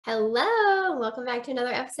Hello, welcome back to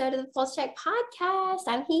another episode of the Pulse Check podcast.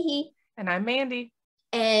 I'm Hee. And I'm Mandy.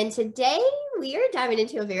 And today we are diving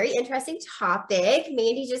into a very interesting topic.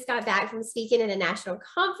 Mandy just got back from speaking at a national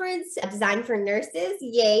conference designed for nurses.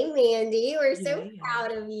 Yay, Mandy. We're so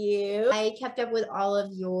proud of you. I kept up with all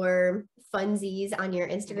of your funsies on your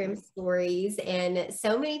Instagram stories, and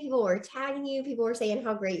so many people were tagging you. People were saying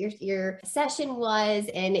how great your session was,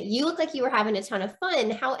 and you looked like you were having a ton of fun.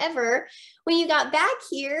 However, when you got back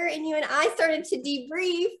here and you and I started to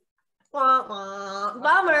debrief,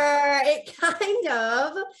 bummer, it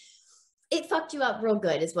fucked you up real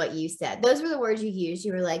good is what you said. Those were the words you used.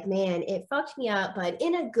 You were like, man, it fucked me up, but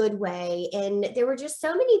in a good way. And there were just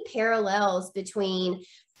so many parallels between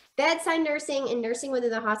bedside nursing and nursing within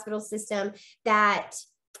the hospital system that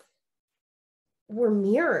were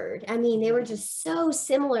mirrored. I mean, they were just so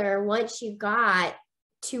similar once you got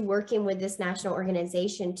to working with this national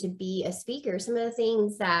organization to be a speaker. Some of the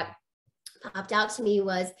things that popped out to me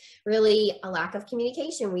was really a lack of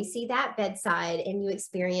communication. We see that bedside, and you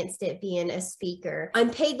experienced it being a speaker.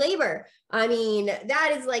 Unpaid labor. I mean,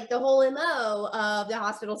 that is like the whole MO of the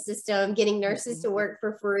hospital system, getting nurses to work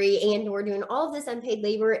for free, and we're doing all of this unpaid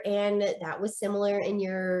labor. And that was similar in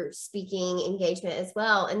your speaking engagement as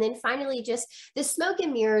well. And then finally, just the smoke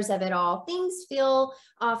and mirrors of it all. Things feel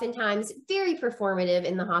oftentimes very performative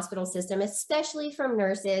in the hospital system, especially from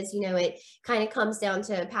nurses. You know, it kind of comes down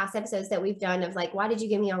to past episodes that we've done of like, why did you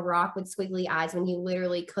give me a rock with squiggly eyes when you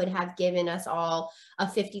literally could have given us all a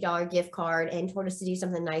 $50 gift card and told us to do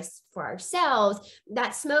something nice for ourselves?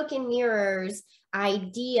 That smoke and mirrors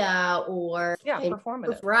idea, or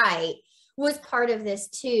performative, right, was part of this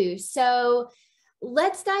too. So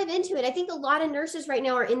let's dive into it. I think a lot of nurses right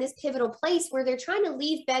now are in this pivotal place where they're trying to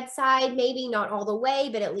leave bedside, maybe not all the way,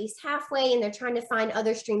 but at least halfway. And they're trying to find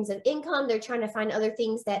other streams of income. They're trying to find other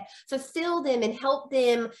things that fulfill them and help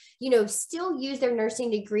them, you know, still use their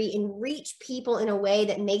nursing degree and reach people in a way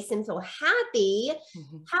that makes them feel happy.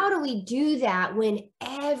 How do we do that when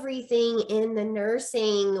everything in the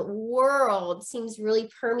nursing world seems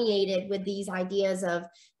really permeated with these ideas of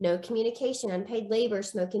no communication, unpaid labor,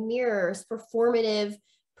 smoke and mirrors, performances?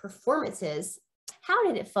 How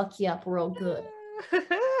did it fuck you up real good?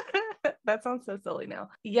 That sounds so silly now.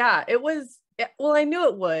 Yeah, it was. Well, I knew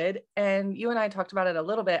it would. And you and I talked about it a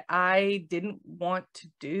little bit. I didn't want to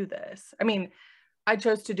do this. I mean, I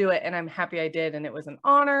chose to do it, and I'm happy I did. And it was an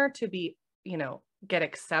honor to be, get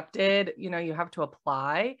accepted. You have to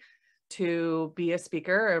apply to be a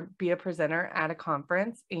speaker or be a presenter at a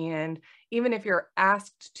conference. And even if you're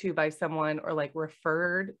asked to by someone or like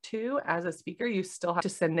referred to as a speaker, you still have to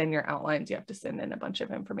send in your outlines. You have to send in a bunch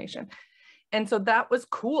of information. And so that was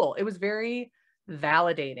cool. It was very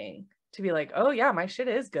validating to be like, oh yeah, my shit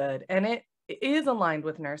is good. And it is aligned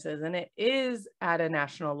with nurses, and it is at a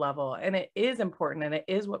national level, and it is important, and it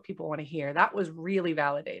is what people want to hear. That was really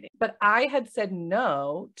validating. But I had said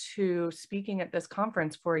no to speaking at this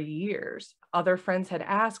conference for years. Other friends had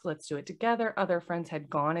asked, let's do it together. Other friends had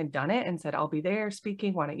gone and done it and said, I'll be there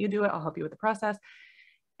speaking. Why don't you do it? I'll help you with the process.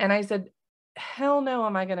 And I said, hell no,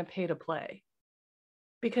 am I going to pay to play?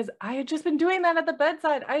 Because I had just been doing that at the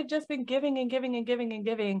bedside. I had just been giving and giving and giving and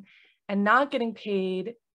giving and not getting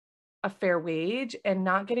paid a fair wage and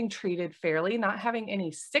not getting treated fairly, not having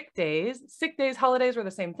any sick days. Sick days, holidays were the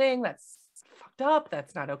same thing. That's fucked up.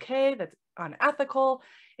 That's not okay. That's unethical.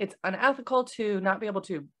 It's unethical to not be able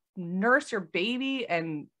to nurse your baby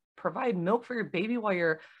and provide milk for your baby while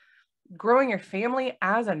you're growing your family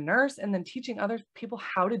as a nurse and then teaching other people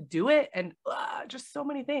how to do it. And just so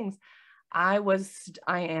many things. I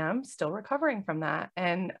am still recovering from that.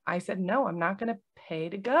 And I said, no, I'm not going to pay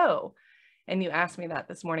to go. And you asked me that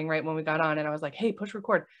this morning, right when we got on, and I was like, hey, push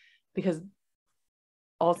record, because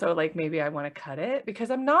also like, maybe I want to cut it because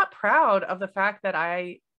I'm not proud of the fact that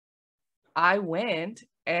I went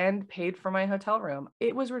and paid for my hotel room.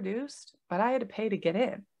 It was reduced, but I had to pay to get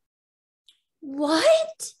in.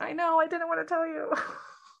 What? I know. I didn't want to tell you.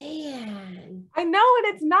 Man. I know.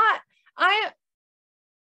 And it's not,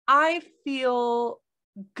 I feel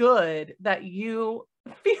good that you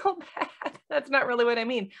feel bad. That's not really what I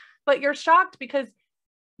mean. But you're shocked because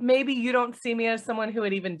maybe you don't see me as someone who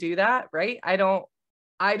would even do that, right? I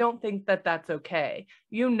don't think that that's okay.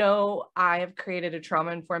 I have created a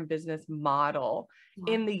trauma-informed business model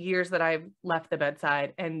in the years that I've left the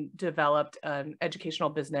bedside and developed an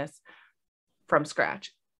educational business from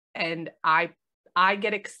scratch. And I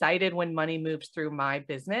get excited when money moves through my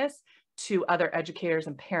business to other educators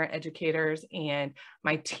and parent educators and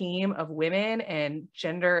my team of women and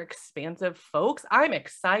gender expansive folks. I'm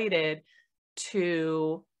excited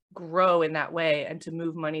to grow in that way and to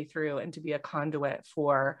move money through and to be a conduit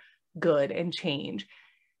for good and change.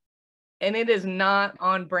 And it is not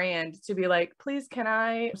on brand to be like, please, can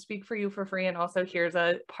I speak for you for free? And also here's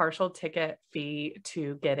a partial ticket fee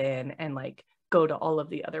to get in and like go to all of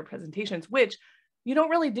the other presentations, which you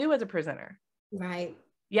don't really do as a presenter. Right.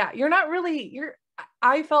 Yeah.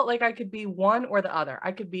 I felt like I could be one or the other.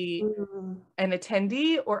 I could be an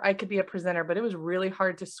attendee or I could be a presenter, but it was really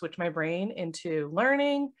hard to switch my brain into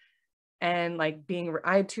learning and like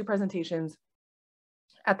I had 2 presentations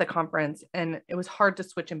at the conference and it was hard to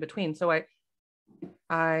switch in between. So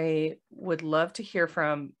I would love to hear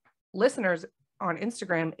from listeners on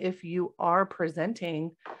Instagram if you are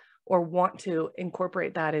presenting or want to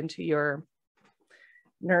incorporate that into your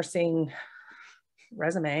nursing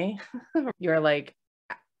resume. You're like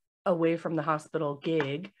away from the hospital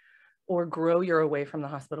gig or grow your away from the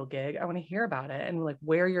hospital gig. I want to hear about it and like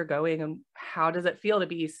where you're going and how does it feel to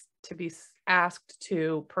be asked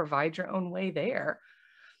to provide your own way there.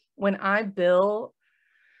 When I bill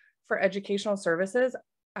for educational services,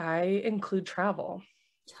 I include travel,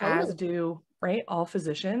 as do, right? All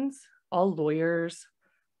physicians, all lawyers,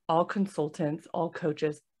 all consultants, all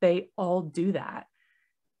coaches, they all do that.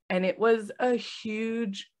 And it was a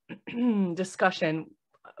huge discussion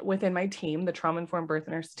within my team, the trauma-informed birth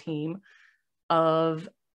nurse team, of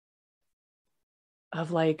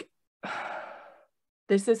like,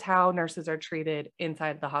 this is how nurses are treated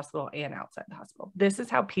inside the hospital and outside the hospital. This is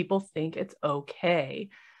how people think it's okay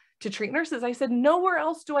to treat nurses. I said, nowhere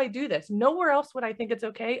else do I do this. Nowhere else would I think it's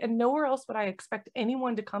okay. And nowhere else would I expect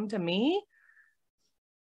anyone to come to me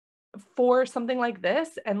for something like this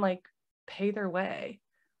and like pay their way,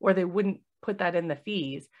 or they wouldn't put that in the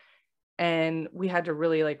fees. And we had to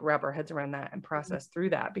really like wrap our heads around that and process through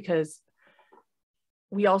that, because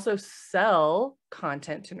we also sell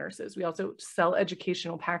content to nurses. We also sell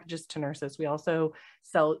educational packages to nurses. We also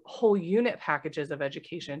sell whole unit packages of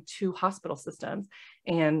education to hospital systems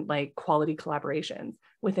and like quality collaborations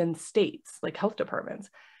within states, like health departments.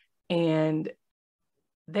 And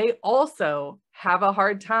they also have a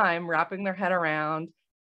hard time wrapping their head around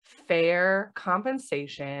fair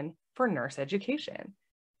compensation for nurse education.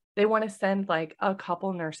 They want to send like a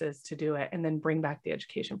couple nurses to do it and then bring back the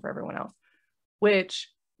education for everyone else, which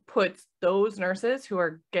puts those nurses who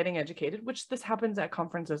are getting educated, which this happens at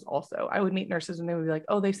conferences also. I would meet nurses and they would be like,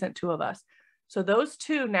 oh, they sent 2 of us. So those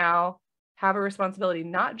 2 now have a responsibility,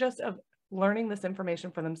 not just of learning this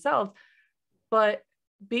information for themselves, but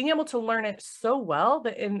being able to learn it so well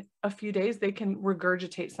that in a few days, they can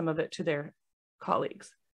regurgitate some of it to their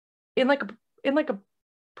colleagues in like a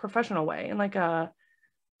professional way, in like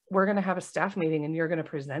we're going to have a staff meeting and you're going to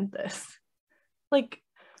present this. Like,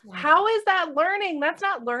 how is that learning? That's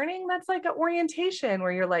not learning. That's like an orientation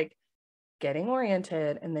where you're like getting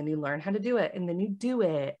oriented and then you learn how to do it and then you do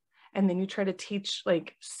it. And then you try to teach,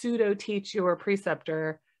 like pseudo teach your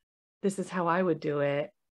preceptor, this is how I would do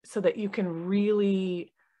it, so that you can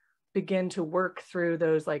really begin to work through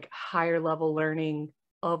those like higher level learning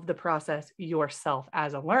of the process yourself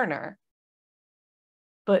as a learner.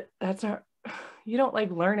 But that's not, you don't like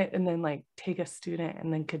learn it and then like take a student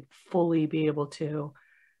and then could fully be able to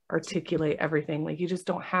articulate everything. Like you just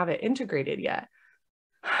don't have it integrated yet.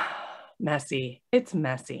 Messy. It's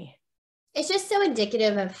messy. It's just so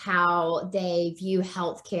indicative of how they view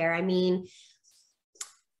healthcare. I mean,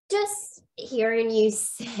 just hearing you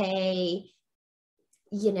say,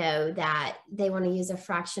 you know, that they want to use a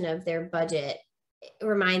fraction of their budget, it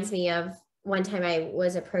reminds me of one time I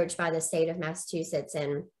was approached by the state of Massachusetts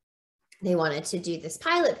and they wanted to do this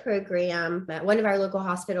pilot program at one of our local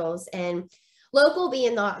hospitals, and local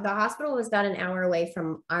being the hospital was about an hour away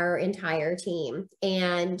from our entire team.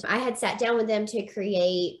 And I had sat down with them to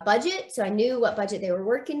create a budget. So I knew what budget they were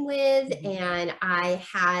working with. And I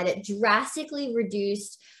had drastically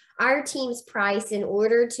reduced our team's price in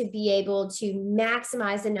order to be able to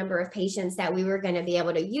maximize the number of patients that we were going to be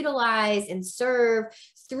able to utilize and serve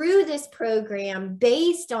through this program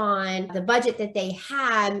based on the budget that they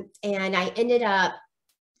had. And I ended up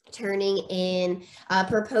turning in a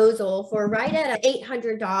proposal for right at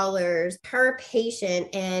 $800 per patient.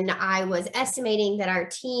 And I was estimating that our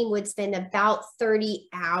team would spend about 30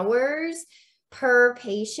 hours per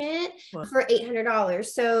patient for $800.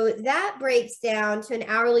 So that breaks down to an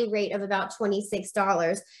hourly rate of about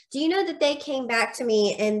 $26. Do you know that they came back to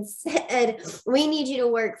me and said, we need you to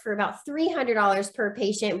work for about $300 per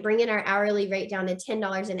patient, bringing our hourly rate down to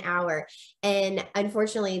 $10 an hour. And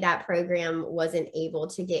unfortunately, that program wasn't able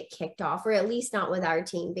to get kicked off, or at least not with our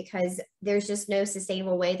team, because there's just no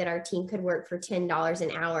sustainable way that our team could work for $10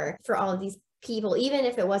 an hour for all of these people, even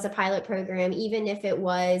if it was a pilot program, even if it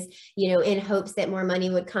was, in hopes that more money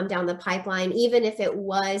would come down the pipeline, even if it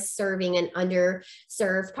was serving an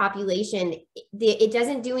underserved population, it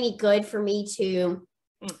doesn't do any good for me to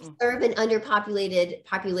serve an underpopulated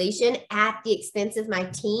population at the expense of my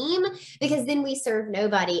team, because then we serve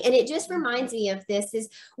nobody. And it just reminds me of this is,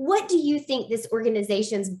 what do you think this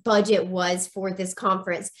organization's budget was for this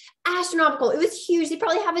conference? Astronomical. It was huge. They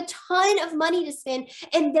probably have a ton of money to spend,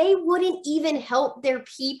 and they wouldn't even help their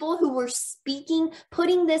people who were speaking,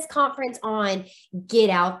 putting this conference on,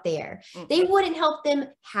 get out there. They wouldn't help them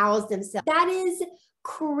house themselves. That is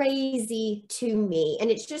crazy to me. And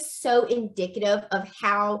it's just so indicative of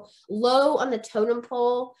how low on the totem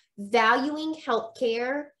pole valuing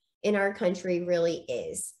healthcare in our country really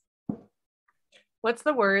is. What's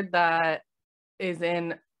the word that is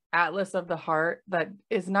in Atlas of the Heart that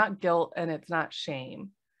is not guilt and it's not shame,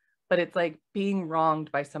 but it's like being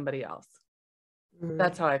wronged by somebody else?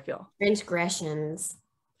 That's how I feel. Transgressions.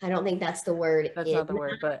 I don't think that's the word. That's not the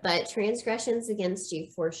word, but transgressions against you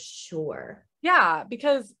for sure. Yeah,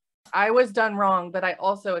 because I was done wrong, but I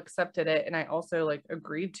also accepted it, and I also like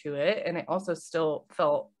agreed to it, and I also still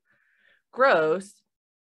felt gross.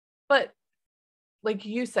 But like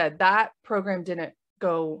you said, that program didn't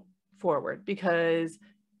go forward because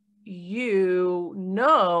you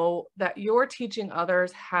know that you're teaching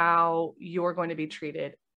others how you're going to be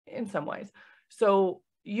treated in some ways. So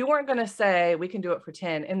you weren't going to say we can do it for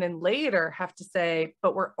 10 and then later have to say,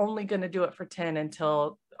 but we're only going to do it for 10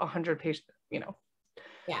 until 100 patients,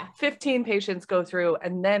 15 patients go through,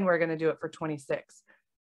 and then we're going to do it for 26.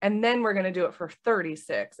 And then we're going to do it for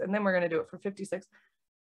 36. And then we're going to do it for 56.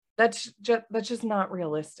 That's just not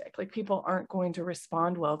realistic. Like, people aren't going to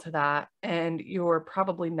respond well to that. And you're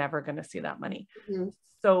probably never going to see that money. Mm-hmm.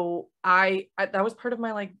 So I that was part of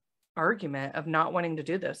my like argument of not wanting to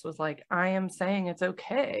do this, was like, I am saying it's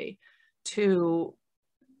okay to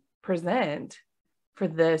present for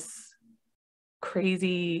this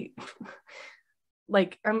crazy,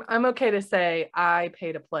 like, I'm okay to say I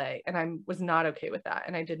pay to play, and I was not okay with that.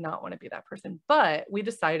 And I did not want to be that person, but we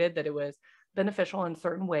decided that it was beneficial in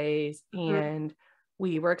certain ways, and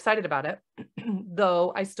we were excited about it.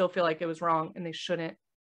 Though I still feel like it was wrong, and they shouldn't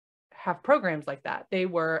have programs like that. They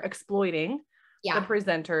were exploiting the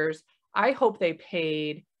presenters. I hope they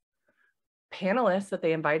paid panelists that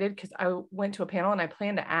they invited, because I went to a panel and I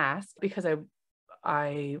plan to ask, because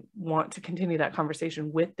I want to continue that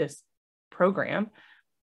conversation with this program.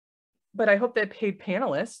 But I hope they paid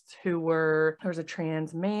panelists there was a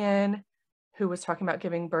trans man who was talking about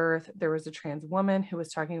giving birth. There was a trans woman who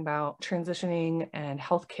was talking about transitioning and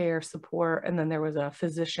healthcare support. And then there was a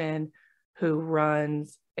physician who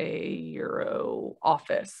runs a Euro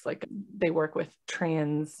office. Like, they work with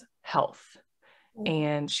trans health.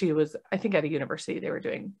 And she was, I think, at a university, they were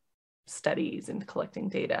doing studies and collecting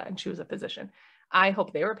data, and she was a physician. I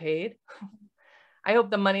hope they were paid. I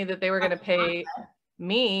hope the money that they were going to pay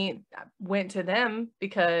me went to them,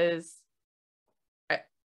 because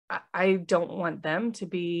I don't want them to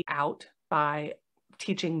be out by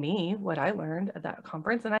teaching me what I learned at that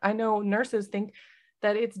conference. And I know nurses think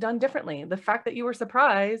that it's done differently. The fact that you were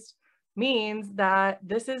surprised means that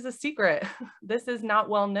this is a secret. This is not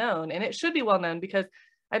well known, and it should be well known, because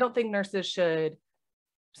I don't think nurses should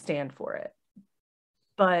stand for it.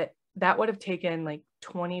 But that would have taken like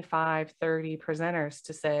 25, 30 presenters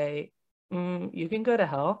to say, you can go to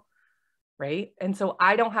hell, right? And so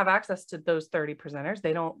I don't have access to those 30 presenters.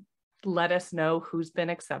 They don't let us know who's been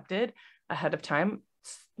accepted ahead of time,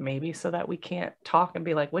 maybe so that we can't talk and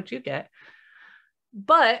be like, what'd you get?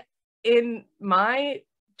 But in my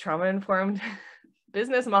trauma-informed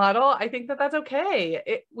business model, I think that that's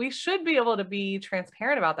okay. We should be able to be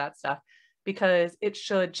transparent about that stuff, because it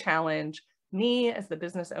should challenge me as the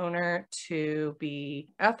business owner to be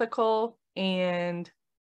ethical and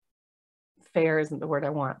fair isn't the word I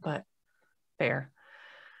want, but fair,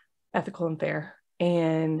 ethical and fair.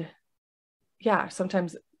 And yeah,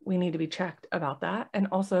 sometimes we need to be checked about that. And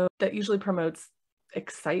also that usually promotes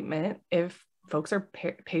excitement if folks are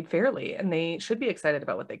paid fairly, and they should be excited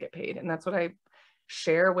about what they get paid. And that's what I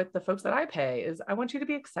share with the folks that I pay, is I want you to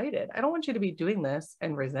be excited. I don't want you to be doing this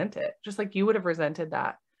and resent it, just like you would have resented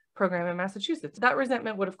that program in Massachusetts. That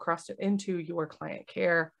resentment would have crossed it into your client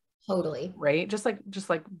care. Totally. Right? Just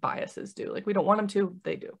like biases do. Like, we don't want them to,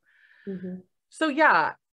 they do. Mm-hmm. So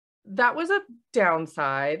yeah, that was a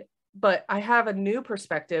downside, but I have a new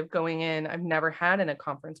perspective going in I've never had in a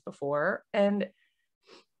conference before. And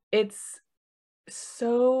it's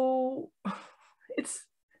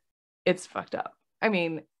fucked up. I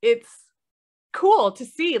mean, it's cool to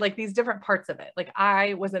see like these different parts of it. Like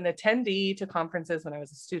I was an attendee to conferences when I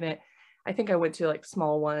was a student. I think I went to like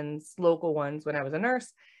small ones, local ones when I was a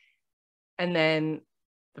nurse. And then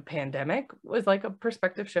the pandemic was like a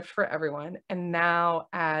perspective shift for everyone. And now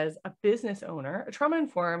as a business owner, a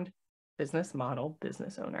trauma-informed business model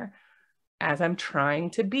business owner, as I'm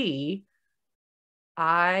trying to be,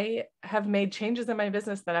 I have made changes in my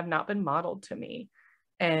business that have not been modeled to me,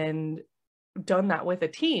 and done that with a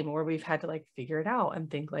team where we've had to like figure it out and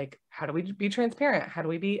think like, how do we be transparent? How do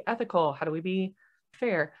we be ethical? How do we be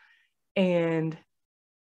fair? And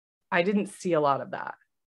I didn't see a lot of that.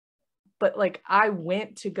 But like I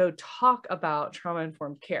went to go talk about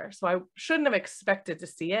trauma-informed care. So I shouldn't have expected to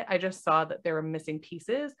see it. I just saw that there were missing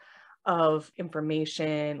pieces of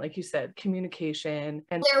information, like you said, communication.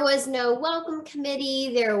 And there was no welcome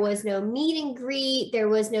committee, there was no meet and greet, there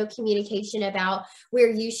was no communication about where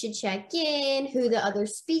you should check in, who the other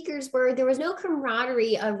speakers were. There was no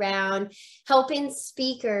camaraderie around helping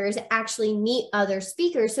speakers actually meet other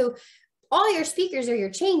speakers. So all your speakers are your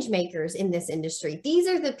change makers in this industry. These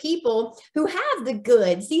are the people who have the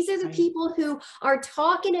goods. These are the people who are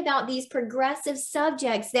talking about these progressive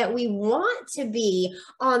subjects that we want to be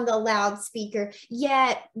on the loudspeaker.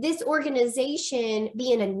 Yet this organization,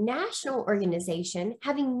 being a national organization,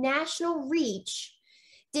 having national reach,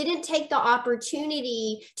 didn't take the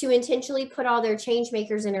opportunity to intentionally put all their change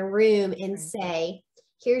makers in a room and say,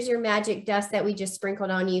 here's your magic dust that we just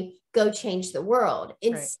sprinkled on you. Go change the world.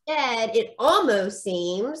 Instead, it almost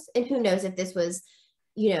seems, and who knows if this was,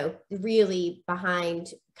 you know, really behind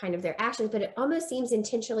kind of their actions, but it almost seems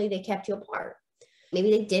intentionally they kept you apart. Maybe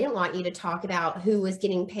they didn't want you to talk about who was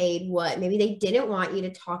getting paid what. Maybe they didn't want you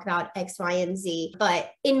to talk about X, Y, and Z.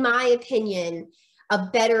 But in my opinion, a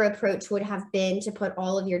better approach would have been to put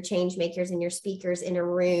all of your change makers and your speakers in a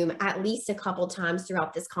room at least a couple times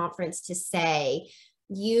throughout this conference to say,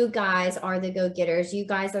 you guys are the go-getters. You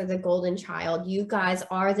guys are the golden child. You guys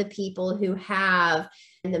are the people who have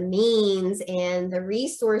the means and the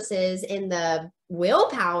resources and the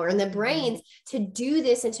willpower and the brains to do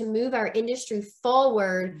this and to move our industry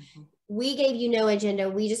forward. We gave you no agenda.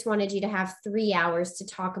 We just wanted you to have 3 hours to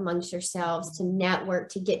talk amongst yourselves, to network,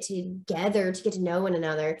 to get together, to get to know one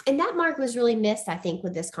another. And that mark was really missed, I think,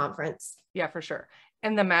 with this conference. Yeah, for sure.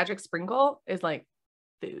 And the magic sprinkle is like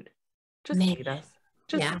food. Just feed us.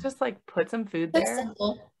 Just like put some food there.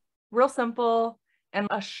 Simple. Real simple, and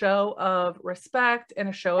a show of respect and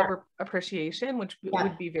a show of appreciation, which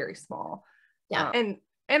would be very small. And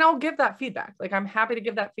I'll give that feedback. Like I'm happy to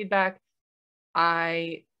give that feedback.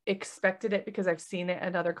 I expected it because I've seen it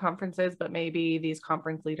at other conferences, but maybe these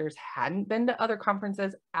conference leaders hadn't been to other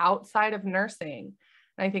conferences outside of nursing.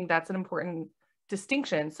 And I think that's an important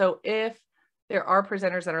distinction. So if there are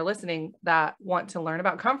presenters that are listening that want to learn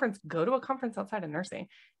about conference, go to a conference outside of nursing,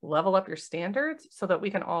 level up your standards so that we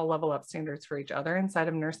can all level up standards for each other inside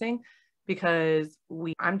of nursing, because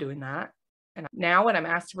I'm doing that. And now when I'm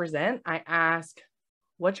asked to present, I ask,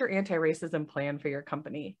 what's your anti-racism plan for your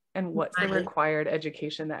company? And what's the required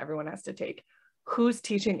education that everyone has to take? Who's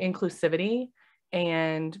teaching inclusivity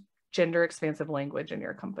and gender expansive language in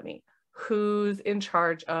your company? Who's in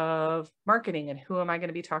charge of marketing, and who am I going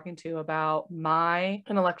to be talking to about my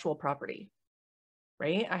intellectual property,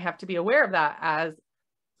 right? I have to be aware of that as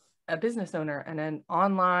a business owner and an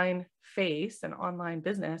online face, an online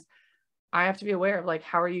business. I have to be aware of like,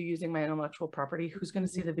 how are you using my intellectual property? Who's going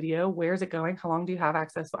to see the video? Where's it going? How long do you have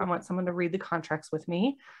access? I want someone to read the contracts with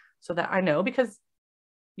me so that I know, because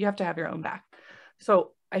you have to have your own back.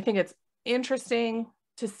 So I think it's interesting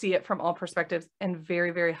to see it from all perspectives, and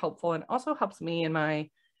very, very helpful, and also helps me in my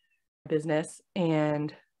business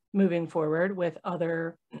and moving forward with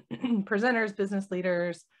other presenters, business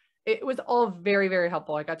leaders. It was all very, very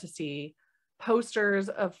helpful. I got to see posters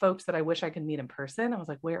of folks that I wish I could meet in person. I was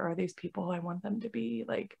like, where are these people? I want them to be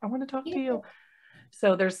like, I want to talk to you.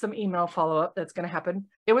 So there's some email follow-up that's going to happen.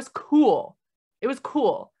 It was cool. It was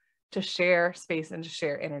cool to share space and to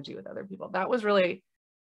share energy with other people. That was really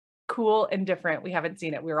cool and different. We haven't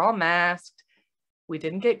seen it. We were all masked. We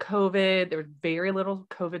didn't get COVID. There was very little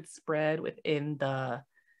COVID spread within the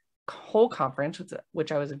whole conference,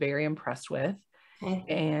 which I was very impressed with.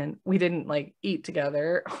 And we didn't like eat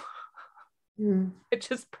together, which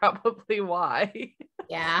is probably why.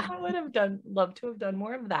 I would have loved to have done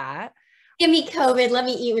more of that. Give me COVID. Let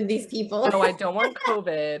me eat with these people. No, I don't want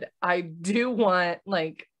COVID. I do want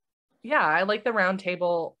I like the round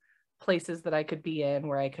table places that I could be in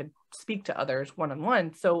where I could speak to others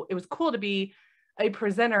one-on-one. So it was cool to be a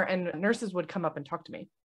presenter, and nurses would come up and talk to me.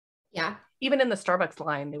 even in the Starbucks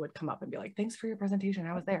line, they would come up and be like, thanks for your presentation.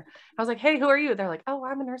 I was there. I was like, hey, who are you? They're like, oh,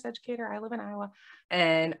 I'm a nurse educator. I live in Iowa.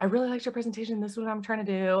 And I really liked your presentation. This is what I'm trying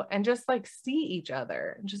to do. And just like see each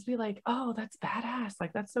other and just be like, oh, that's badass.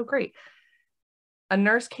 Like, that's so great. A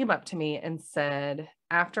nurse came up to me and said,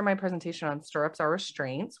 after my presentation on stirrups are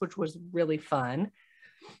restraints, which was really fun.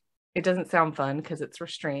 It doesn't sound fun because it's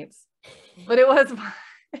restraints, but it was fun.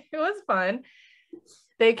 It was fun.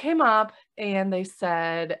 They came up and they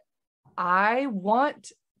said, I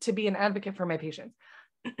want to be an advocate for my patients.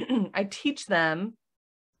 I teach them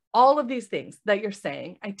all of these things that you're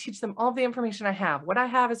saying. I teach them all the information I have. What I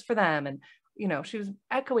have is for them. And, you know, she was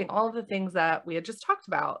echoing all of the things that we had just talked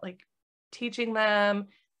about, like teaching them,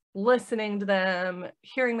 listening to them,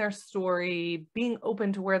 hearing their story, being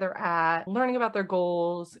open to where they're at, learning about their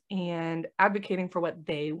goals, and advocating for what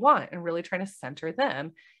they want and really trying to center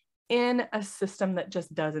them in a system that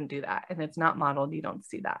just doesn't do that. And it's not modeled. You don't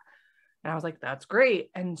see that. And I was like, that's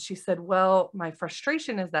great. And she said, well, my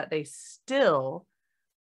frustration is that they still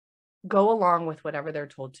go along with whatever they're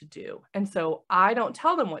told to do. And so I don't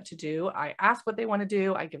tell them what to do. I ask what they want to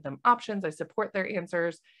do. I give them options. I support their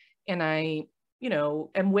answers. And I, you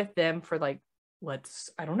know, am with them for like,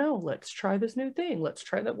 let's try this new thing. Let's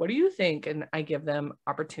try that. What do you think? And I give them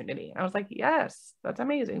opportunity. And I was like, yes, that's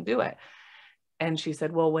amazing. Do it. And she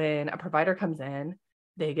said, well, when a provider comes in,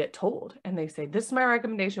 they get told and they say, this is my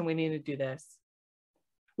recommendation. We need to do this.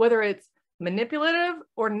 Whether it's manipulative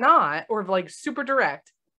or not, or like super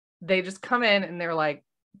direct, they just come in and they're like,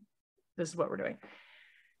 this is what we're doing.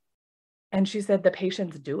 And she said, the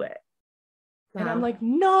patients do it. Wow. And I'm like,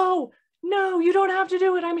 no, you don't have to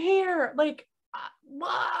do it. I'm here. Like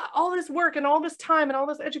all this work and all this time and all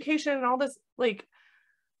this education and all this like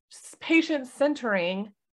patient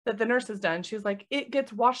centering that the nurse has done. She's like, it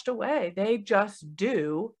gets washed away. They just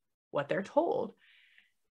do what they're told.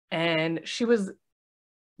 And she was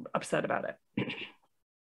upset about it.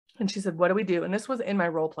 And she said, what do we do? And this was in my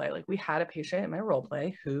role play. Like we had a patient in my role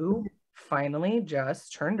play who finally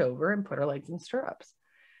just turned over and put her legs in stirrups.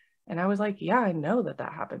 And I was like, yeah, I know that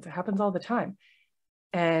happens. It happens all the time.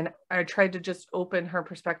 And I tried to just open her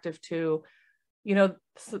perspective to, you know,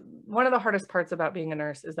 one of the hardest parts about being a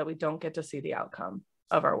nurse is that we don't get to see the outcome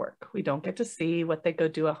of our work. We don't get to see what they go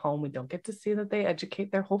do at home. We don't get to see that they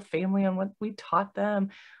educate their whole family on what we taught them.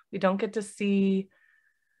 We don't get to see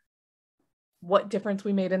what difference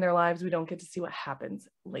we made in their lives. We don't get to see what happens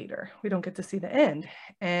later. We don't get to see the end.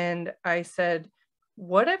 And I said,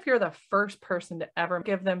 what if you're the first person to ever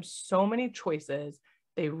give them so many choices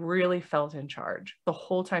they really felt in charge the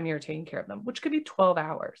whole time you were taking care of them, which could be 12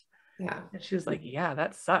 hours. Yeah. And she was like, yeah,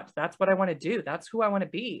 that sucks. That's what I want to do. That's who I want to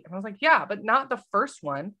be. And I was like, yeah, but not the first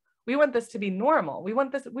one. We want this to be normal. We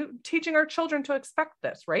want this, we're teaching our children to expect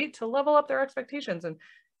this, right? To level up their expectations and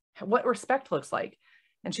what respect looks like.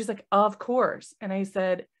 And she's like, of course. And I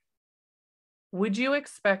said, would you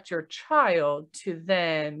expect your child to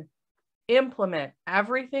then implement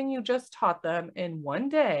everything you just taught them in one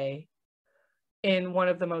day in one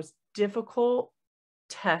of the most difficult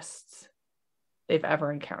tests they've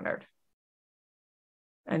ever encountered?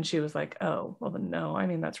 And she was like, oh, well, then no, I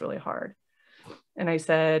mean, that's really hard. And I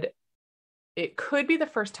said, it could be the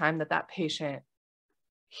first time that patient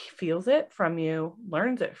feels it from you,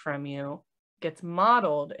 learns it from you, gets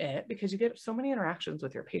modeled it, because you get so many interactions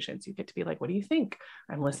with your patients. You get to be like, what do you think?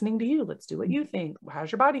 I'm listening to you. Let's do what you think.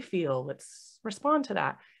 How's your body feel? Let's respond to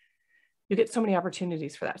that. You get so many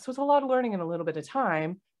opportunities for that. So it's a lot of learning in a little bit of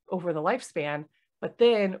time over the lifespan. But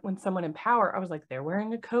then when someone in power, I was like, they're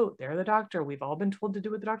wearing a coat. They're the doctor. We've all been told to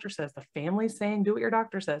do what the doctor says. The family's saying, do what your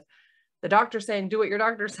doctor says. The doctor's saying, do what your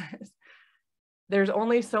doctor says. There's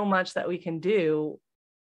only so much that we can do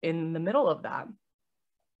in the middle of that.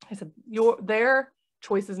 I said, their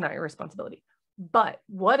choice is not your responsibility. But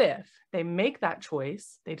what if they make that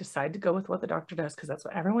choice? They decide to go with what the doctor does because that's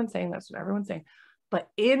what everyone's saying. That's what everyone's saying. But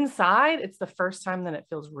inside, it's the first time that it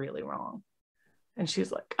feels really wrong. And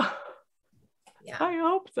she's like, oh, yeah, I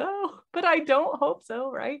hope so, but I don't hope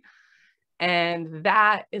so, right? And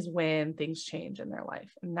that is when things change in their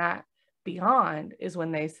life. And that beyond is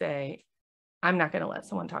when they say, I'm not going to let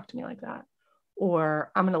someone talk to me like that.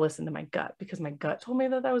 Or I'm going to listen to my gut because my gut told me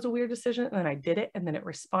that was a weird decision. And then I did it. And then it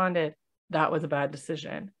responded, that was a bad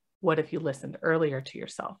decision. What if you listened earlier to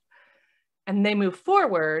yourself? And they move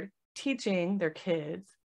forward teaching their kids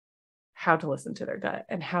how to listen to their gut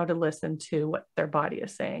and how to listen to what their body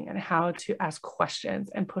is saying and how to ask questions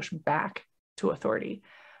and push back to authority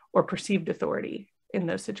or perceived authority in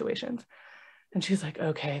those situations. And she's like,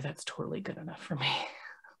 okay, that's totally good enough for me.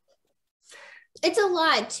 It's a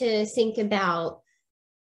lot to think about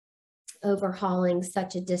overhauling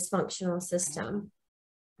such a dysfunctional system.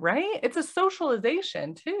 Right? It's a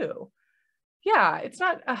socialization too. Yeah, it's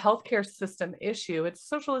not a healthcare system issue. It's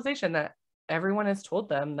socialization that everyone has told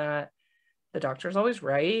them that the doctor's always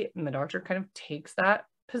right. And the doctor kind of takes that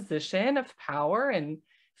position of power and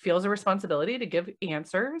feels a responsibility to give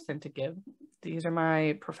answers and to give, these are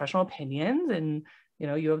my professional opinions. And, you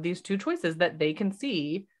know, you have these two choices that they can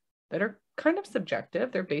see that are kind of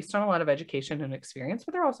subjective. They're based on a lot of education and experience,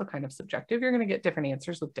 but they're also kind of subjective. You're going to get different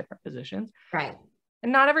answers with different physicians. Right.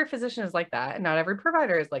 And not every physician is like that. And not every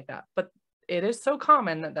provider is like that. But it is so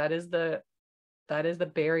common that is the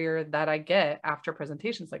barrier that I get after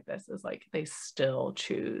presentations like this, is like, they still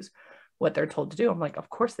choose what they're told to do. I'm like, of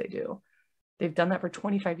course they do. They've done that for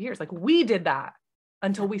 25 years. Like, we did that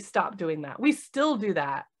until we stopped doing that. We still do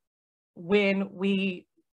that when we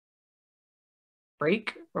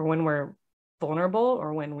break, or when we're vulnerable,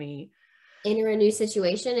 or when we enter a new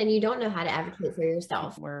situation and you don't know how to advocate for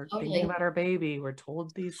yourself. We're totally. Thinking about our baby. We're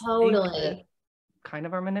told these totally things that kind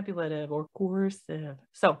of are manipulative or coercive.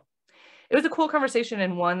 So it was a cool conversation,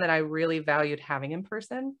 and one that I really valued having in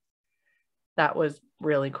person. That was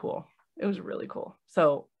really cool. It was really cool.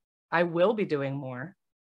 So I will be doing more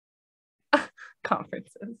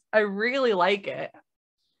conferences. I really like it.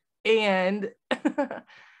 And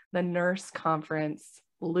the nurse conference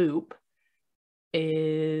loop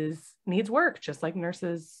needs work, just like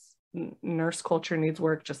nurse culture needs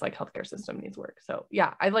work, just like healthcare system needs work. So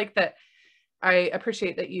yeah, I like that. I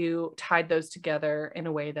appreciate that you tied those together in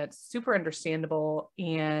a way that's super understandable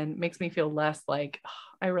and makes me feel less like, oh,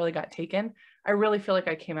 I really got taken. I really feel like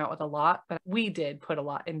I came out with a lot, but we did put a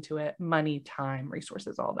lot into it: money, time,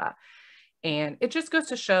 resources, all that. And it just goes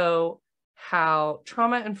to show how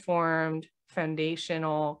trauma-informed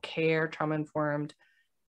foundational care, trauma-informed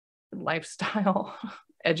lifestyle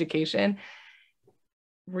education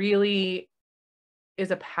really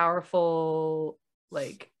is a powerful,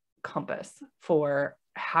 like, compass for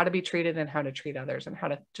how to be treated and how to treat others, and how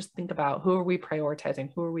to just think about, who are we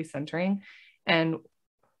prioritizing, who are we centering, and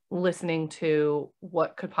listening to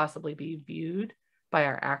what could possibly be viewed by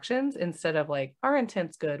our actions, instead of like, our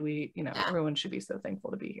intent's good, we, you know, everyone should be so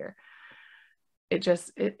thankful to be here. It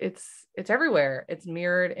just, it's everywhere. It's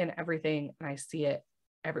mirrored in everything, and I see it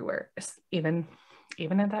everywhere. It's even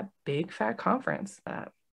at that big fat conference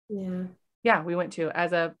that we went to,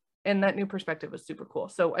 and that new perspective was super cool.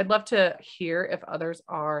 So I'd love to hear if others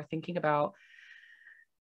are thinking about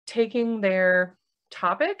taking their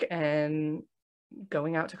topic and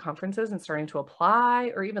going out to conferences and starting to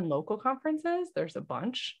apply, or even local conferences. There's a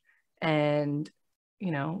bunch, and,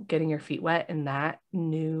 you know, getting your feet wet in that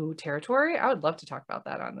new territory. I would love to talk about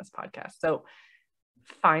that on this podcast. So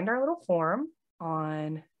find our little form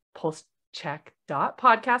on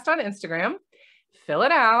pulsecheck.podcast on Instagram, fill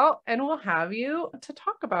it out, and we'll have you to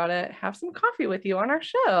talk about it, have some coffee with you on our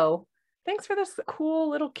show. Thanks for this cool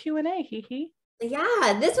little Q&A, hee.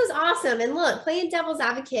 Yeah, this was awesome. And look, playing devil's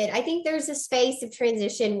advocate, I think there's a space of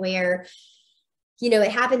transition where, you know, it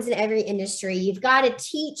happens in every industry. You've got to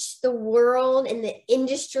teach the world and the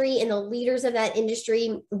industry and the leaders of that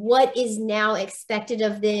industry what is now expected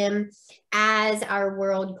of them as our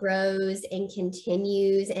world grows and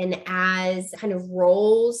continues, and as kind of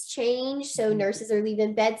roles change. So nurses are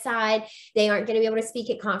leaving bedside. They aren't going to be able to speak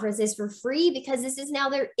at conferences for free because this is now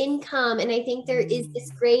their income. And I think there is this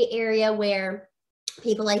gray area where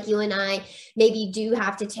people like you and I maybe do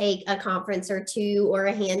have to take a conference or two or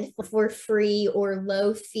a handful for free or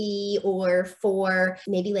low fee, or for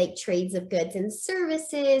maybe like trades of goods and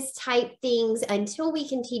services type things, until we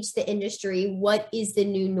can teach the industry what is the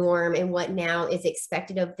new norm and what now is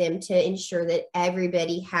expected of them, to ensure that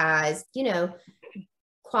everybody has, you know,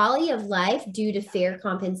 quality of life due to fair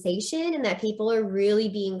compensation, and that people are really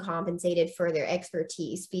being compensated for their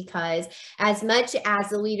expertise. Because as much as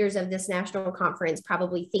the leaders of this national conference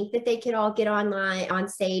probably think that they could all get online on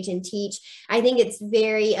stage and teach, I think it's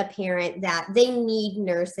very apparent that they need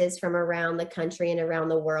nurses from around the country and around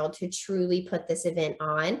the world to truly put this event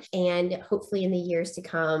on. And hopefully in the years to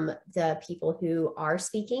come, the people who are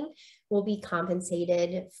speaking will be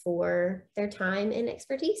compensated for their time and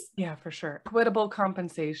expertise. Yeah, for sure. Equitable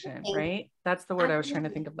compensation, right? That's the word I was trying to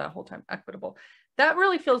think of that whole time. Equitable. That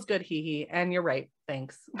really feels good, hee. And you're right.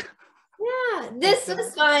 Thanks. Yeah, this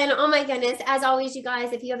was fun. Oh my goodness. As always, you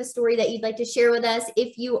guys, if you have a story that you'd like to share with us,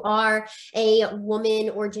 if you are a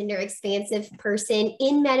woman or gender expansive person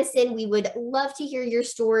in medicine, we would love to hear your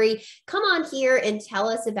story. Come on here and tell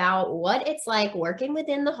us about what it's like working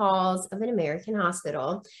within the halls of an American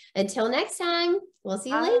hospital. Until next time, we'll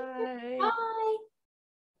see you later. Bye.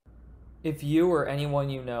 If you or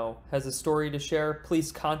anyone you know has a story to share,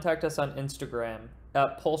 please contact us on Instagram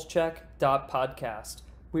at pulsecheck.podcast.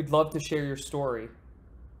 We'd love to share your story.